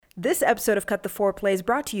This episode of Cut the Foreplay is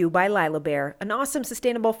brought to you by Lila Bear, an awesome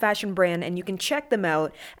sustainable fashion brand, and you can check them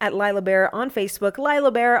out at Lila Bear on Facebook,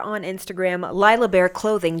 Lila Bear on Instagram,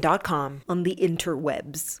 lilabearclothing.com on the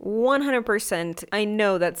interwebs. 100%, I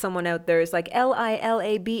know that someone out there is like,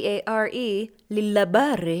 Lilabare,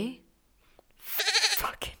 Lilabare.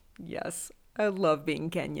 Fucking yes, I love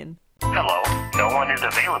being Kenyan. Hello, no one is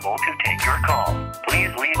available to take your call.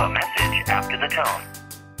 Please leave a message after the tone.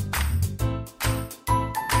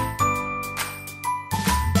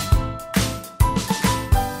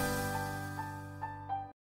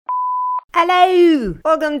 Hello!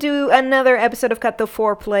 Welcome to another episode of Cut the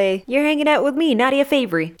Foreplay. You're hanging out with me, Nadia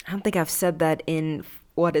Fabry. I don't think I've said that in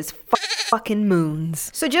what is fucking moons.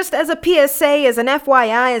 So just as a PSA, as an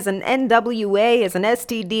FYI, as an NWA, as an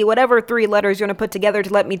STD, whatever 3 letters you want to put together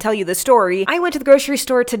to let me tell you the story, I went to the grocery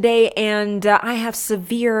store today and I have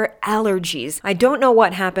severe allergies. I don't know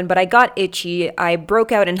what happened, but I got itchy. I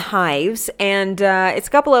broke out in hives, and it's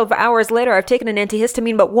a couple of hours later. I've taken an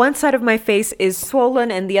antihistamine, but one side of my face is swollen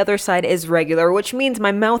and the other side is regular, which means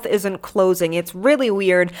my mouth isn't closing. It's really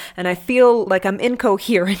weird, and I feel like I'm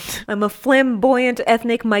incoherent. I'm a flamboyant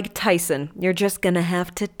ethnic Mike Tyson. You're just gonna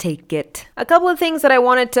have to take it. A couple of things that I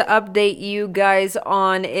wanted to update you guys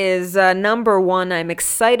on is number one, I'm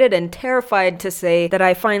excited and terrified to say that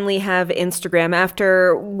I finally have Instagram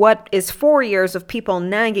after what is 4 years of people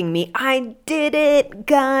nagging me. I did it,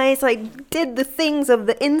 guys. I did the things of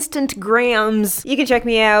the instant grams. You can check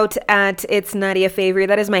me out at It's Nadia Fabry.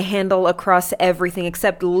 That is my handle across everything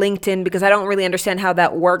except LinkedIn, because I don't really understand how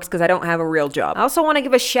that works because I don't have a real job. I also want to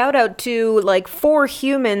give a shout out to like 4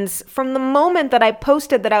 humans. From the moment that I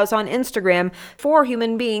posted that I was on Instagram, 4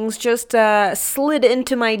 human beings just slid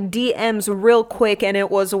into my DMs real quick, and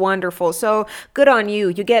it was wonderful. So good on you.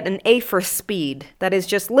 You get an A for speed. That is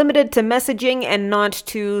just limited to messaging and not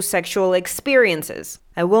to sexual experiences.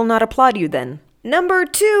 I will not applaud you then. Number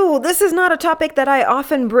 2, this is not a topic that I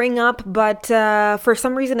often bring up, but for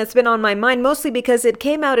some reason it's been on my mind, mostly because it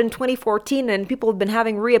came out in 2014 and people have been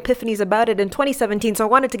having re-epiphanies about it in 2017, so I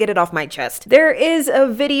wanted to get it off my chest. There is a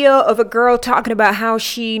video of a girl talking about how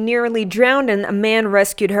she nearly drowned and a man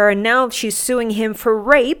rescued her, and now she's suing him for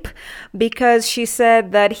rape because she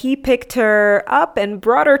said that he picked her up and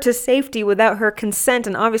brought her to safety without her consent,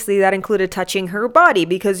 and obviously that included touching her body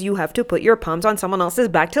because you have to put your palms on someone else's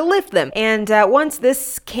back to lift them. And once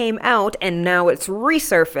this came out and now it's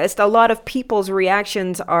resurfaced, a lot of people's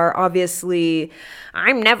reactions are obviously,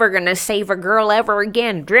 I'm never gonna save a girl ever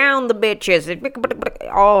again, drown the bitches,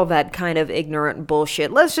 all that kind of ignorant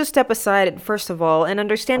bullshit. Let's just step aside first of all and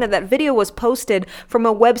understand that that video was posted from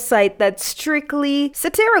a website that's strictly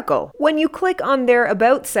satirical. When you click on their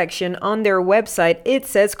About section on their website, it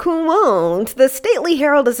says, quote, the Stately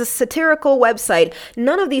Herald is a satirical website.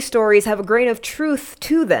 None of these stories have a grain of truth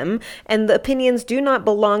to them, and the opinions do not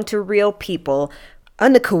belong to real people.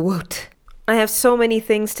 Unquote. I have so many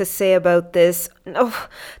things to say about this. Oh,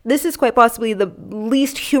 this is quite possibly the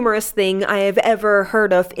least humorous thing I have ever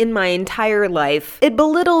heard of in my entire life. It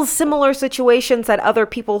belittles similar situations that other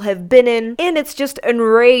people have been in, and it's just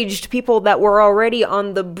enraged people that were already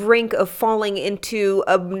on the brink of falling into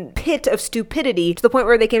a pit of stupidity to the point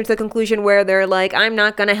where they came to the conclusion where they're like, I'm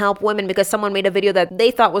not gonna help women because someone made a video that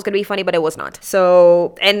they thought was gonna be funny, but it was not.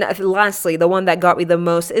 So, and lastly, the one that got me the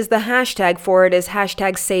most is the hashtag for it is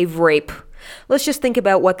hashtag save rape. Let's just think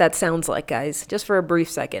about what that sounds like, guys, just for a brief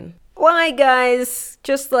second. Why, guys?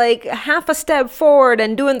 Just like half a step forward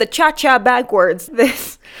and doing the cha-cha backwards.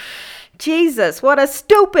 This... Jesus, what a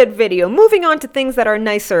stupid video. Moving on to things that are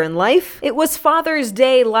nicer in life. It was Father's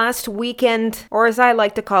Day last weekend, or as I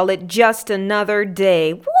like to call it, just another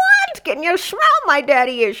day. What? Can you smell my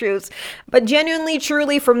daddy issues? But genuinely,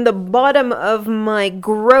 truly, from the bottom of my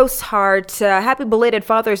gross heart, happy belated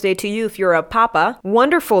Father's Day to you if you're a papa.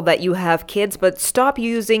 Wonderful that you have kids, but stop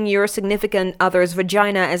using your significant other's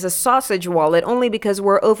vagina as a sausage wallet only because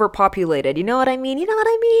we're overpopulated. You know what I mean? You know what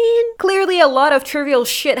I mean? Clearly, a lot of trivial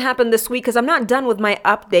shit happened this week because I'm not done with my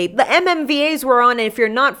update. The MMVAs were on, and if you're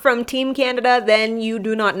not from Team Canada, then you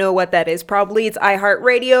do not know what that is. Probably it's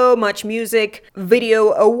iHeartRadio, Much Music,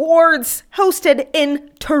 Video Awards, hosted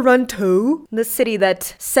in Toronto, the city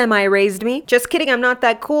that semi-raised me. Just kidding, I'm not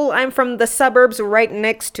that cool. I'm from the suburbs right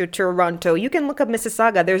next to Toronto. You can look up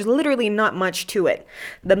Mississauga. There's literally not much to it.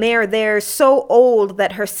 The mayor there is so old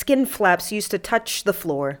that her skin flaps used to touch the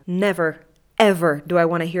floor. Never, ever do I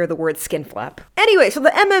want to hear the word skin flap. Anyway, so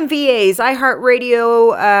the MMVAs,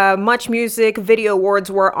 iHeartRadio, Much Music, Video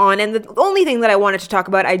Awards were on, and the only thing that I wanted to talk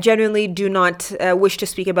about, I genuinely do not wish to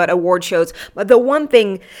speak about award shows, but the one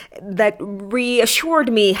thing that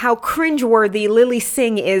reassured me how cringeworthy Lily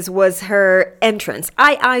Singh is was her entrance.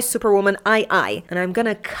 I, Superwoman, I. And I'm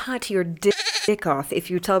gonna cut your dick off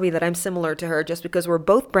if you tell me that I'm similar to her just because we're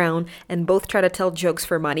both brown and both try to tell jokes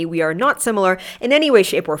for money. We are not similar in any way,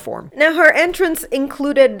 shape, or form. Now, her entrance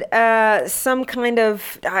included some kind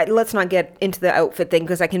of... let's not get into the outfit thing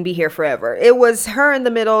because I can be here forever. It was her in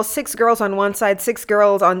the middle, 6 girls on one side, 6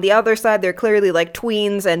 girls on the other side. They're clearly like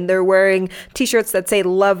tweens and they're wearing t-shirts that say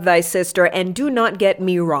love thy sister. And do not get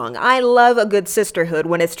me wrong. I love a good sisterhood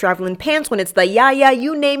when it's traveling pants, when it's the yaya,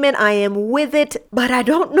 you name it, I am with it. But I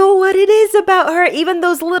don't know what it is about her. Even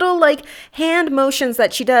those little like hand motions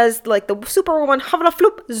that she does, like the Superwoman havla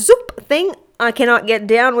floop zoop thing. I cannot get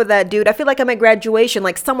down with that, dude. I feel like I'm at graduation,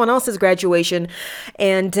 like someone else's graduation,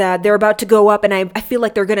 and they're about to go up, and I feel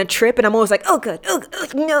like they're gonna trip, and I'm always like, oh, good,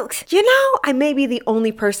 no. You know, I may be the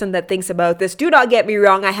only person that thinks about this. Do not get me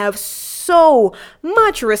wrong. I have so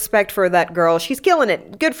much respect for that girl. She's killing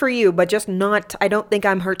it. Good for you, but just not, I don't think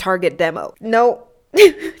I'm her target demo. No.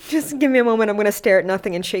 Just give me a moment. I'm gonna stare at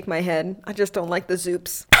nothing and shake my head. I just don't like the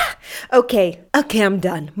zoops. Okay, I'm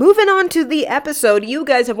done. Moving on to the episode. You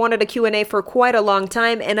guys have wanted a Q&A for quite a long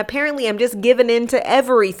time, and apparently I'm just giving in to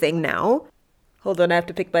everything now. Hold on, I have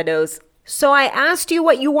to pick my nose. So I asked you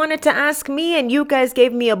what you wanted to ask me, and you guys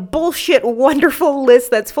gave me a bullshit wonderful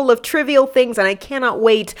list that's full of trivial things, and I cannot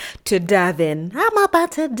wait to dive in. I'm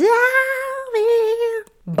about to dive in.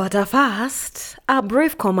 But first, a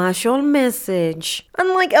brief commercial message.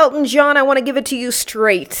 Unlike Elton John, I want to give it to you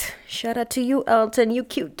straight. Shout out to you, Elton, you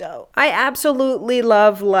cute though. I absolutely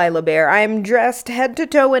love Lila Bear. I'm dressed head to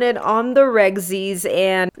toe in it on the regsies,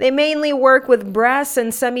 and they mainly work with brass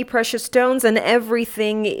and semi-precious stones, and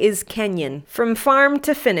everything is Kenyan. From farm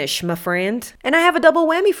to finish, my friend. And I have a double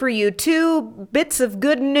whammy for you. 2 bits of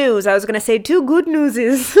good news. I was going to say 2 good news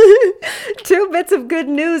is... 2 bits of good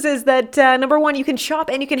news is that, number 1, you can shop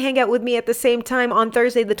and you can hang out with me at the same time on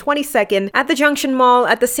Thursday the 22nd at the Junction Mall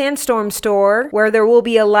at the Sandstorm store, where there will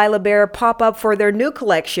be a Lila Bear pop-up for their new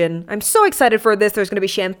collection. I'm so excited for this. There's going to be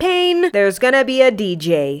champagne. There's going to be a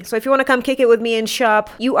DJ. So if you want to come kick it with me and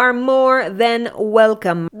shop, you are more than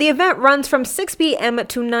welcome. The event runs from 6 p.m.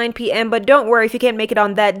 to 9 p.m., but don't worry if you can't make it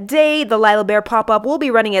on that day. The Lila Bear pop-up will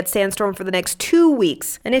be running at Sandstorm for the next 2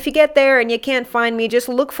 weeks. And if you get there and you can't find me, just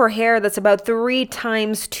look for hair that's about 3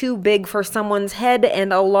 times too big for someone's head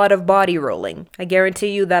and a lot of body rolling. I guarantee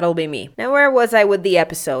you that'll be me. Now, where was I with the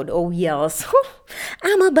episode? Oh, yes.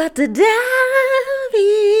 I'm about to dive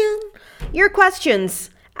in. Your questions,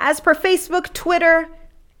 as per Facebook, Twitter,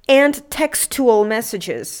 and textual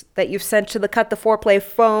messages that you've sent to the Cut the Foreplay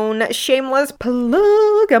phone. Shameless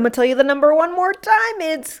plug. I'm gonna tell you the number one more time.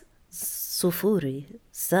 It's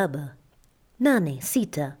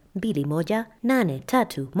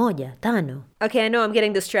 07-86-1-3-1-5. Okay, I know I'm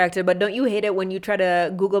getting distracted, but don't you hate it when you try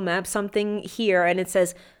to Google Map something here and it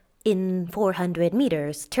says, in 400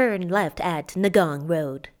 meters, turn left at Nagong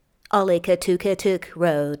Road. Olekatuk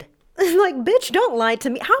Road. like, bitch, don't lie to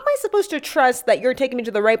me. How am I supposed to trust that you're taking me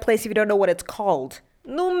to the right place if you don't know what it's called?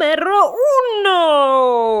 Numero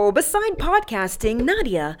uno! Beside podcasting,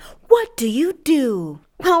 Nadia, what do you do?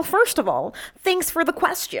 Well, first of all, thanks for the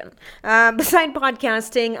question. Beside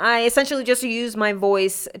podcasting, I essentially just use my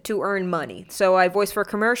voice to earn money. So I voice for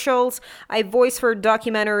commercials, I voice for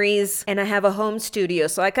documentaries, and I have a home studio.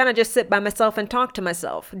 So I kind of just sit by myself and talk to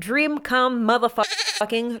myself. Dream come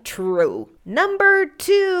motherfucking true. Number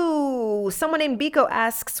 2. Someone named Biko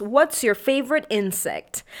asks, what's your favorite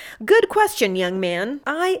insect? Good question, young man.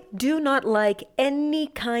 I do not like any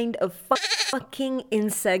kind of fucking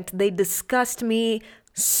insect. They disgust me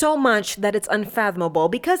so much that it's unfathomable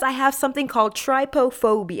because I have something called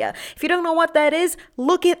trypophobia. If you don't know what that is,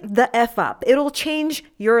 look it the F up. It'll change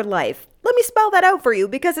your life. Let me spell that out for you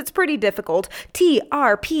because it's pretty difficult.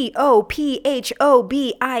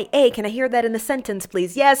 Trypophobia. Can I hear that in the sentence,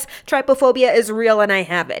 please? Yes, trypophobia is real and I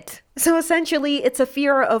have it. So essentially, it's a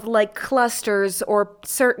fear of like clusters or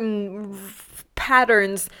certain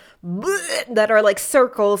patterns that are like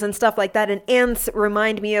circles and stuff like that, and ants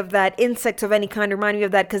remind me of that. Insects of any kind remind me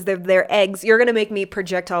of that because they're their eggs. You're gonna make me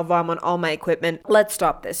projectile vom on all my equipment. Let's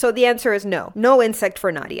stop this. So the answer is no insect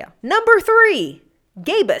for Nadia. Number 3,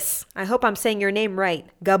 Gabus. I hope I'm saying your name right.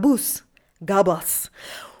 Gabus.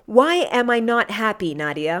 Why am I not happy,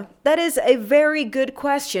 Nadia? That is a very good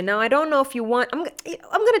question. Now, I don't know if you want... I'm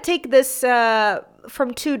going to take this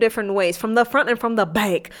from two different ways, from the front and from the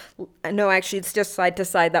back. No, actually, it's just side to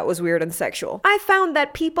side. That was weird and sexual. I found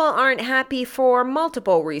that people aren't happy for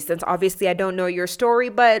multiple reasons. Obviously, I don't know your story,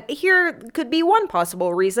 but here could be one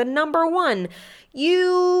possible reason. Number one,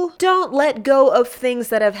 you don't let go of things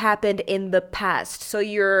that have happened in the past. So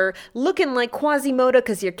you're looking like Quasimodo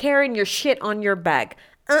because you're carrying your shit on your back.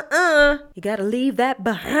 You gotta leave that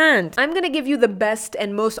behind. I'm gonna give you the best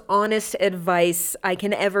and most honest advice I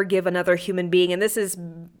can ever give another human being, and this is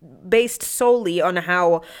based solely on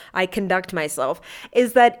how I conduct myself,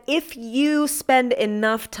 is that if you spend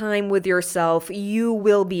enough time with yourself, you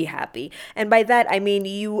will be happy. And by that, I mean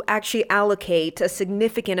you actually allocate a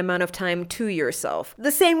significant amount of time to yourself.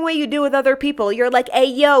 The same way you do with other people. You're like, hey,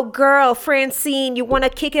 yo, girl, Francine, you wanna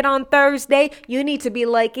kick it on Thursday? You need to be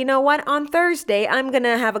like, you know what? On Thursday, I'm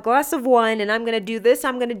gonna have a glass of wine and I'm gonna do this,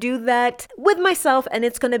 I'm gonna do that with myself, and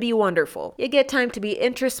it's gonna be wonderful. You get time to be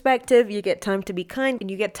introspective, you get time to be kind, and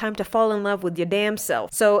you get time to fall in love with your damn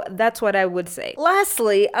self. So that's what I would say.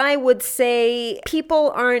 Lastly, I would say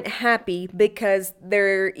people aren't happy because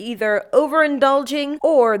they're either overindulging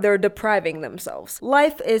or they're depriving themselves.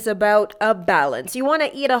 Life is about a balance. You want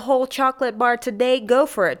to eat a whole chocolate bar today? Go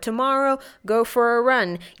for it. Tomorrow, go for a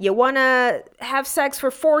run. You want to have sex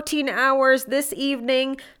for 14 hours this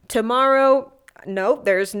evening? Tomorrow, no,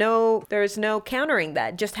 there's no countering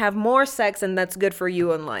that. Just have more sex and that's good for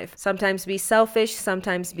you in life. Sometimes be selfish,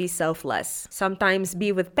 sometimes be selfless. Sometimes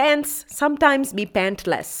be with pants, sometimes be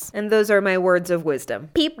pantless. And those are my words of wisdom.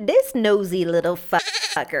 Peep this nosy little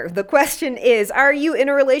fucker. The question is, are you in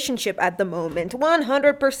a relationship at the moment?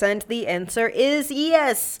 100% the answer is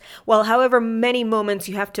yes. Well, however many moments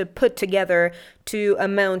you have to put together to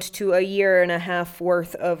amount to a year and a half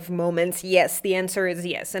worth of moments, yes, the answer is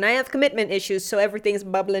yes. And I have commitment issues, so everything's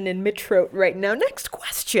bubbling in my throat right now. Next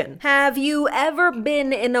question. Have you ever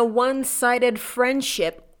been in a one-sided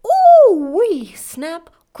friendship? Ooh, wee, snap,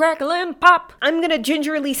 crackle, and pop. I'm gonna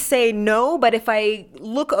gingerly say no, but if I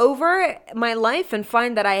look over my life and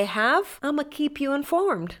find that I have, I'm gonna keep you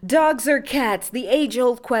informed. Dogs or cats? The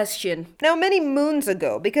age-old question. Now, many moons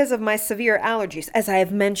ago, because of my severe allergies, as I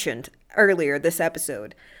have mentioned earlier this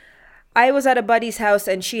episode, I was at a buddy's house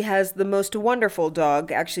and she has the most wonderful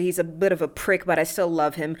dog. Actually, he's a bit of a prick, but I still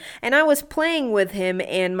love him. And I was playing with him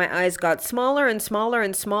and my eyes got smaller and smaller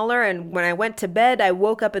and smaller. And when I went to bed, I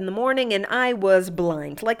woke up in the morning and I was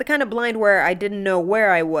blind. Like the kind of blind where I didn't know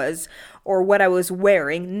where I was or what I was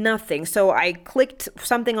wearing, nothing. So I clicked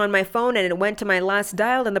something on my phone and it went to my last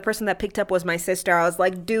dial, and the person that picked up was my sister. I was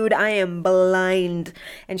like, dude, I am blind.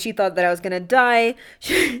 And she thought that I was gonna die.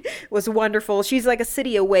 It was wonderful. She's like a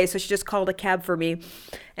city away, so she just called a cab for me.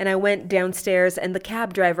 And I went downstairs and the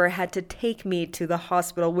cab driver had to take me to the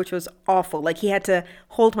hospital, which was awful. Like, he had to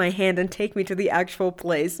hold my hand and take me to the actual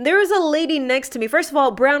place. There was a lady next to me. First of all,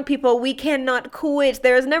 brown people, we cannot quit.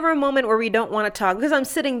 There is never a moment where we don't want to talk. Because I'm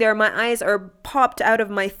sitting there, my eyes are popped out of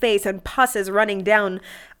my face and pus is running down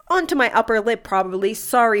onto my upper lip, probably.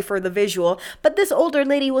 Sorry for the visual. But this older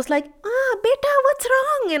lady was like, beta, what's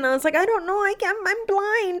wrong? And I was like, I don't know, I'm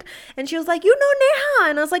blind. And she was like, you know Neha?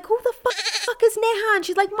 And I was like, who the fuck is Neha? And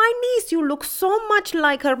she's like, my niece, you look so much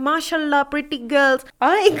like her. Mashallah, pretty girls.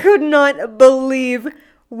 I could not believe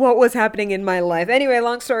what was happening in my life. Anyway,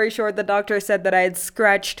 long story short, the doctor said that I had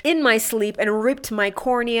scratched in my sleep and ripped my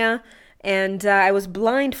cornea. And I was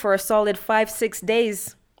blind for a solid 5-6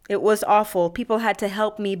 days. It was awful. People had to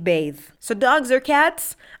help me bathe. So dogs or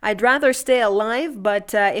cats? I'd rather stay alive,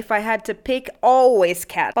 but if I had to pick, always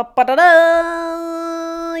cat. You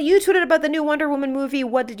tweeted about the new Wonder Woman movie.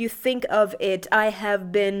 What did you think of it? I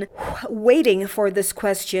have been waiting for this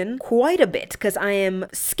question quite a bit because I am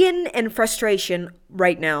skin and frustration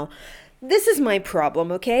right now. This is my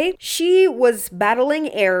problem, okay? She was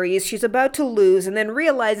battling Ares, she's about to lose, and then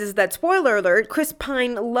realizes that, spoiler alert, Chris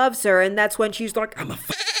Pine loves her, and that's when she's like, I'm a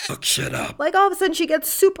fuck shit up. Like, all of a sudden she gets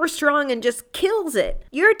super strong and just kills it.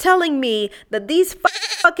 You're telling me that these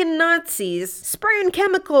fucking Nazis spraying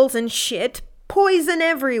chemicals and shit, poison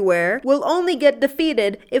everywhere, will only get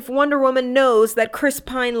defeated if Wonder Woman knows that Chris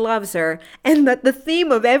Pine loves her, and that the theme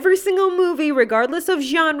of every single movie, regardless of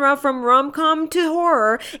genre, from rom-com to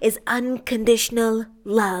horror, is unconditional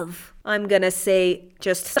love. I'm gonna say,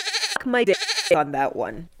 just suck my dick on that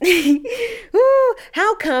one. Ooh,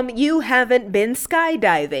 how come you haven't been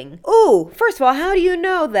skydiving? Ooh, first of all, how do you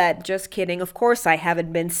know that? Just kidding. Of course I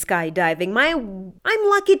haven't been skydiving. I'm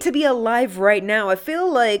lucky to be alive right now. I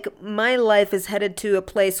feel like my life is headed to a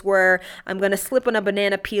place where I'm gonna slip on a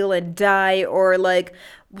banana peel and die, or like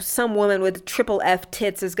some woman with triple F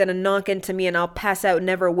tits is gonna knock into me and I'll pass out and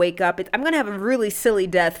never wake up. I'm gonna have a really silly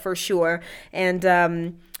death for sure.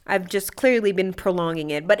 And I've just clearly been prolonging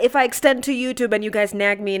it. But if I extend to YouTube and you guys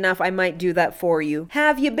nag me enough, I might do that for you.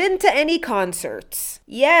 Have you been to any concerts?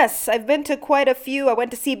 Yes, I've been to quite a few. I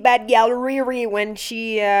went to see Bad Gal Riri when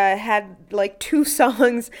she had like 2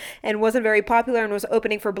 songs and wasn't very popular and was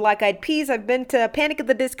opening for Black Eyed Peas. I've been to Panic at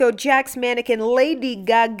the Disco, Jack's Mannequin, Lady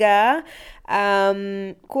Gaga.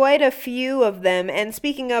 Quite a few of them. And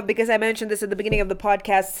speaking of, because I mentioned this at the beginning of the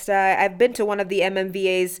podcast, I've been to one of the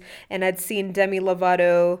MMVAs and I'd seen Demi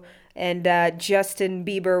Lovato and Justin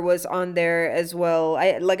Bieber was on there as well.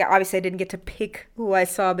 Obviously I didn't get to pick who I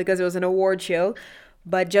saw because it was an award show,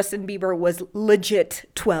 but Justin Bieber was legit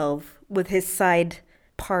 12 with his side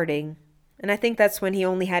parting. And I think that's when he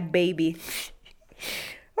only had baby.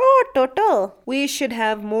 Oh, Toto. We should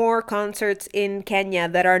have more concerts in Kenya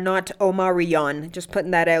that are not Omarion. Just putting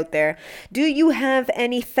that out there. Do you have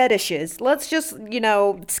any fetishes? Let's just,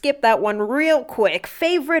 skip that one real quick.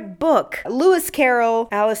 Favorite book? Lewis Carroll,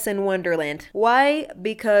 Alice in Wonderland. Why?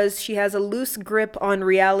 Because she has a loose grip on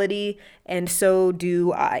reality, and so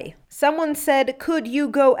do I. Someone said, could you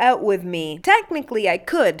go out with me? Technically, I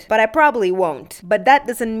could, but I probably won't. But that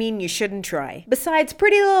doesn't mean you shouldn't try. Besides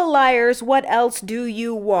Pretty Little Liars, what else do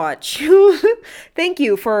you watch? Thank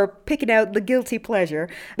you for picking out the guilty pleasure.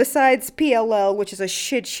 Besides PLL, which is a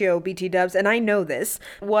shit show, BT dubs, and I know this,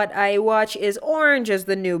 what I watch is Orange is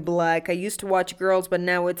the New Black. I used to watch Girls, but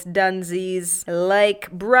now it's Dunsies. I like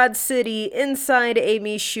Broad City, Inside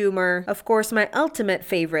Amy Schumer. Of course, my ultimate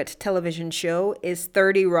favorite television show is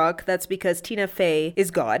 30 Rock. That's because Tina Fey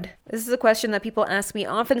is God. This is a question that people ask me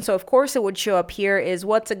often, so of course it would show up here, is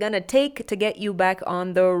what's it gonna take to get you back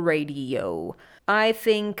on the radio? I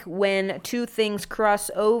think when 2 things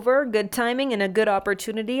cross over, good timing and a good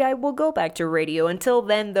opportunity, I will go back to radio. Until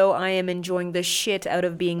then, though, I am enjoying the shit out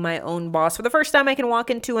of being my own boss. For the first time, I can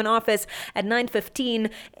walk into an office at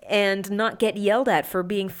 9:15 and not get yelled at for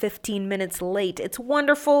being 15 minutes late. It's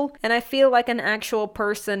wonderful, and I feel like an actual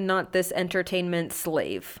person, not this entertainment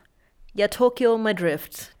slave. Ya Tokyo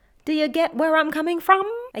Madrift. Do you get where I'm coming from?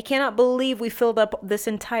 I cannot believe we filled up this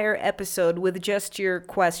entire episode with just your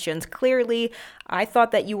questions. Clearly, I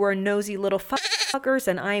thought that you were nosy little fuckers,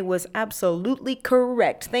 and I was absolutely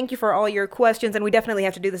correct. Thank you for all your questions, and we definitely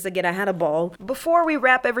have to do this again. I had a ball. Before we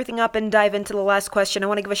wrap everything up and dive into the last question, I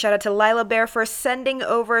want to give a shout out to Lila Bear for sending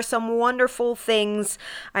over some wonderful things.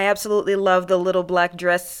 I absolutely love the little black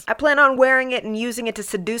dress. I plan on wearing it and using it to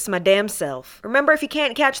seduce my damn self. Remember, if you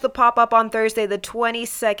can't catch the pop-up on Thursday the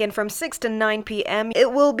 22nd from 6 to 9 p.m.,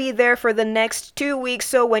 it will be there for the next 2 weeks,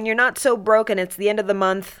 so when you're not so broke and it's the end of the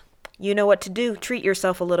month, you know what to do. Treat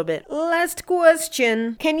yourself a little bit. Last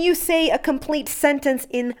question. Can you say a complete sentence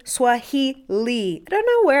in Swahili? I don't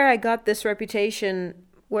know where I got this reputation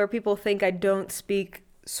where people think I don't speak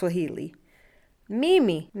Swahili.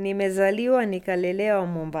 Mimi nimezaliwa nikalelewa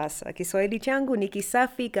Mombasa. Kiswahili changu ni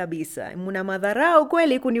kisafi kabisa. Muna madharau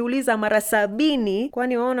kweli kuniuliza mara 70.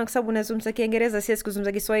 Kwani waona kwa sababu nazungumza Kiingereza siwezi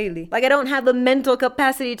kuzungumza Kiswahili? Like I don't have the mental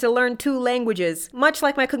capacity to learn 2 languages. Much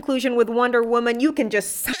like my conclusion with Wonder Woman, you can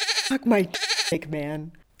just suck my dick,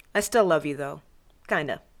 man. I still love you though.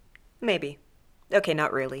 Kinda. Maybe. Okay,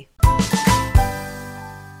 not really.